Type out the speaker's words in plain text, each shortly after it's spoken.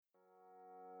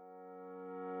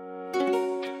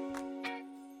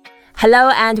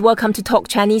Hello and welcome to Talk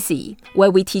Chinese,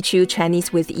 where we teach you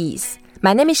Chinese with ease.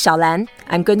 My name is ShaoLan.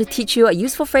 I'm going to teach you a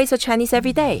useful phrase of Chinese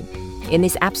every day. In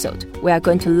this episode, we are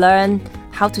going to learn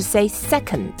how to say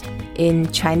second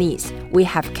in Chinese. We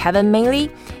have Kevin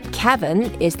Maney.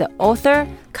 Kevin is the author,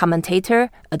 commentator,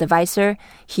 advisor.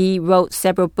 He wrote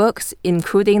several books,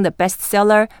 including the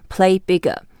bestseller Play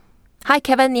Bigger. Hi,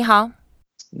 Kevin. 你好.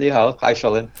 你好. Hi,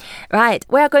 ShaoLan. Right.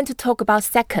 We are going to talk about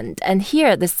second. And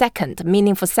here, the second,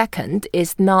 meaning for second,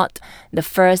 is not the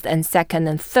first and second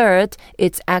and third.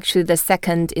 It's actually the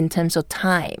second in terms of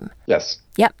time. Yes.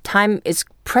 Yep. Time is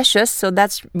precious, so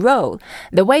that's roll.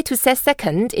 The way to say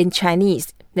second in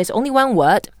Chinese, there's only one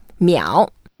word, 秒.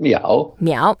 Meow.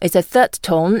 Meow is a third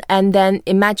tone. And then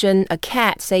imagine a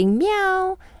cat saying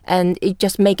meow. And it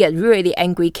just make a really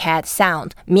angry cat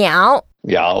sound. Meow.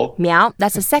 Meow. Meow,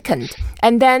 that's a second.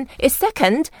 And then it's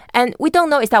second, and we don't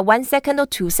know is that 1 second or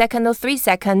 2 seconds or 3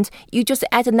 seconds. You just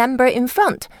add a number in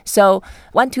front. So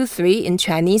 1, 2, 3 in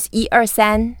Chinese, 一二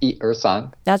三. 一二三.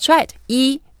 That's right.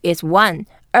 一 is 1,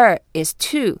 二 is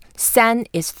 2, 三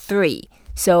is 3.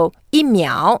 So 一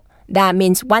秒, that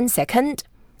means 1 second.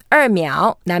 二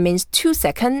秒, that means 2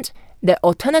 seconds. The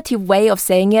alternative way of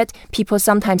saying it, people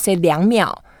sometimes say 两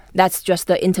秒. That's just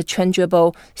the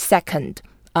interchangeable second.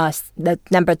 The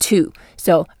number 2.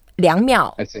 So 2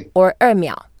秒 or 2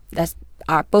秒.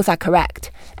 Both are correct.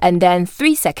 And then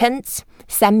 3 seconds,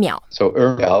 3秒. So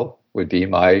 2秒 would be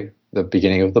the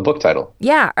beginning of the book title.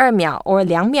 Yeah, 2秒 or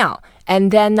 2秒.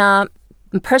 And then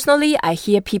personally, I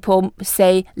hear people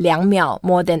say 2秒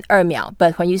more than 2秒.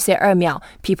 But when you say 2秒,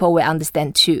 people will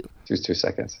understand too. 2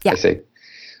 seconds. Yeah. I see.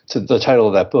 So the title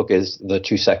of that book is The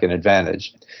 2-Second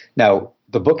Advantage. Now,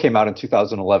 the book came out in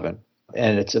 2011.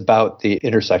 And it's about the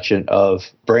intersection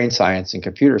of brain science and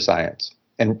computer science.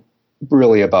 And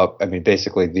really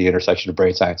basically the intersection of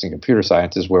brain science and computer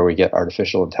science is where we get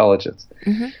artificial intelligence.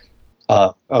 Mm-hmm.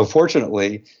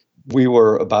 Unfortunately, we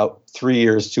were about 3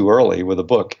 years too early with the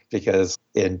book because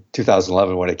in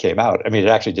 2011 when it came out, it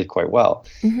actually did quite well.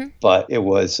 Mm-hmm. But it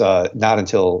was not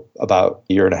until about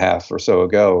a year and a half or so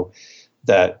ago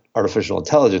that artificial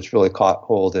intelligence really caught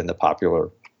hold in the popular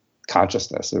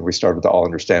consciousness, and we started to all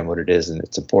understand what it is and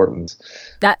its importance.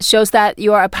 That shows that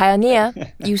you are a pioneer.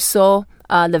 You saw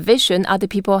the vision other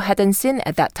people hadn't seen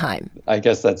at that time. I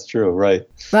guess that's true, right?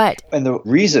 Right. And the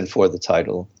reason for the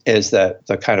title is that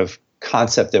the kind of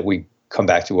concept that we come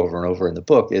back to over and over in the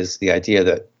book is the idea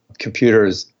that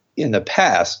computers in the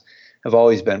past have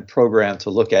always been programmed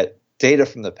to look at data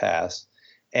from the past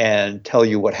and tell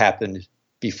you what happened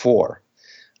before.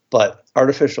 But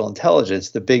artificial intelligence,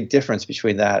 the big difference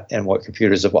between that and what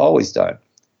computers have always done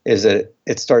is that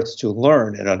it starts to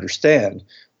learn and understand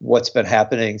what's been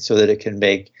happening so that it can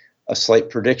make a slight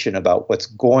prediction about what's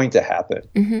going to happen.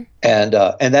 Mm-hmm.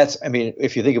 And that's,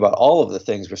 if you think about all of the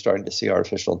things we're starting to see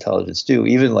artificial intelligence do,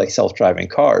 even like self-driving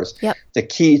cars, yep. The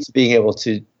key to being able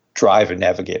to drive and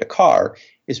navigate a car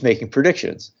is making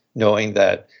predictions, knowing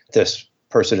that this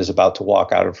person is about to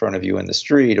walk out in front of you in the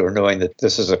street, or knowing that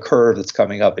this is a curve that's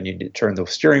coming up and you need to turn the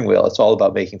steering wheel. It's all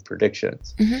about making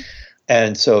predictions. Mm-hmm.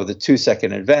 And so the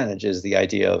 2-second advantage is the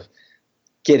idea of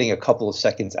getting a couple of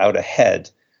seconds out ahead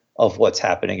of what's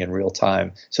happening in real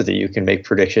time so that you can make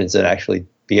predictions and actually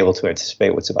be able to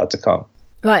anticipate what's about to come.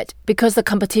 Right, because the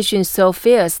competition is so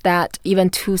fierce that even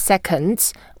 2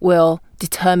 seconds will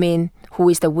determine who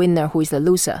is the winner, who is the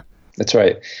loser. That's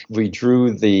right. We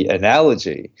drew the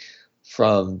analogy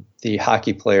from the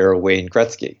hockey player Wayne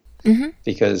Gretzky, mm-hmm.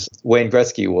 because Wayne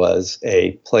Gretzky was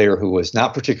a player who was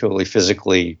not particularly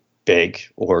physically big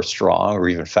or strong or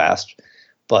even fast,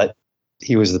 but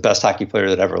he was the best hockey player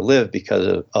that ever lived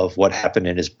because of what happened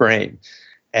in his brain.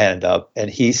 And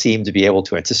he seemed to be able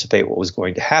to anticipate what was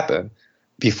going to happen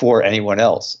before anyone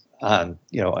else on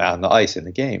the ice in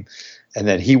the game. And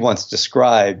then he once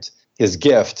described his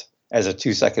gift as a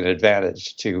 2-second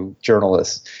advantage to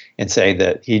journalists in saying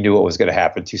that he knew what was going to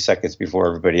happen 2 seconds before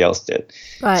everybody else did.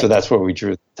 Right. So that's where we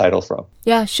drew the title from.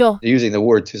 Yeah, sure. Using the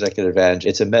word 2-second advantage,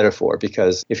 it's a metaphor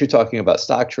because if you're talking about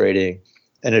stock trading,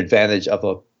 an advantage of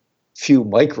a few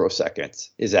microseconds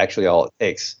is actually all it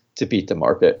takes to beat the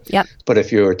market. Yep. But if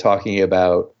you're talking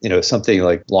about, something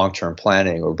like long-term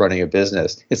planning or running a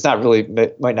business,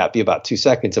 it might not be about 2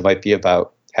 seconds. It might be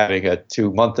about having a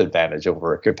 2-month advantage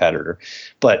over a competitor.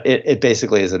 But it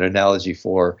basically is an analogy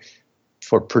for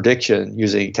prediction,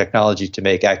 using technology to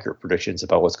make accurate predictions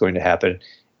about what's going to happen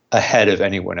ahead of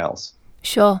anyone else.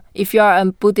 Sure. If you are a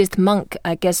Buddhist monk,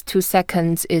 I guess 2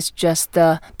 seconds is just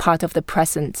part of the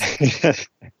present.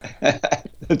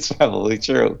 That's probably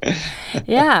true.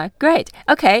 Yeah, great.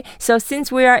 Okay, so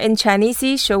since we are in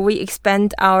Chinese, shall we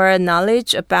expand our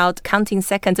knowledge about counting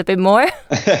seconds a bit more?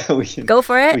 Go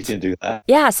for it. We can do that.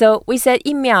 Yeah, so we said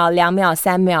 1秒, 2秒,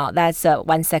 3秒. That's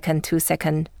 1 second, 2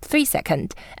 second, 3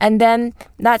 second. And then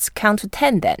let's count to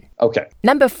 10 then. Okay.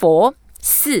 Number 4,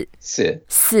 4.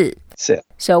 4.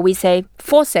 So we say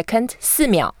 4 second, 4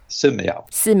秒. 4秒.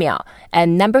 4秒.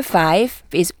 And number 5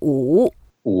 is 5.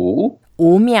 5.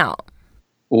 5秒.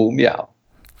 5秒.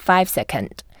 5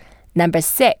 second. Number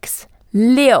 6,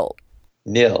 6.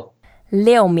 6.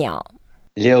 6秒.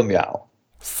 6秒.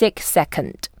 6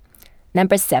 second.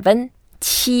 Number 7,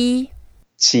 7.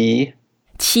 7.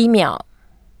 7秒.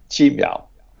 7秒.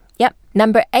 Yep.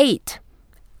 Number 8.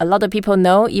 A lot of people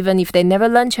know even if they never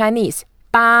learn Chinese.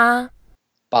 8.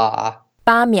 8.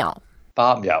 8秒.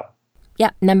 8秒.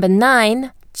 Yep. Number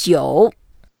 9, 9.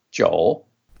 9.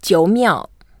 9秒.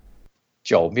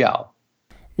 9秒.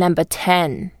 Number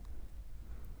 10,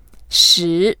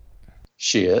 10.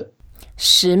 10.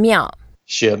 10秒.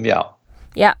 10秒.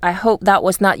 Yeah, I hope that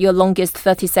was not your longest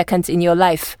 30 seconds in your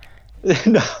life.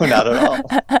 No, not at all.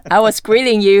 I was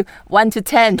grilling you 1 to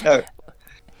 10. No.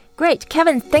 Great.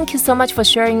 Kevin, thank you so much for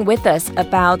sharing with us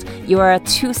about your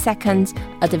 2 seconds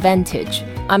advantage.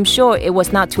 I'm sure it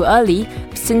was not too early.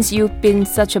 Since you've been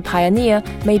such a pioneer,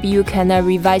 maybe you can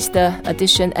revise the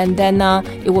addition and then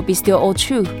it will be still all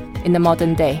true in the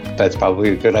modern day. That's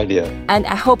probably a good idea. And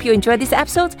I hope you enjoyed this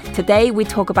episode. Today we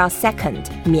talk about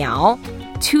second, 秒,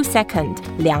 2 second,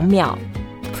 2秒.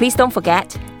 Please don't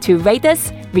forget to rate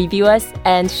us, review us,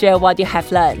 and share what you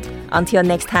have learned. Until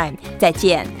next time, 再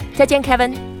见. 再见,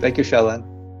 Kevin. Thank you, ShaoLan.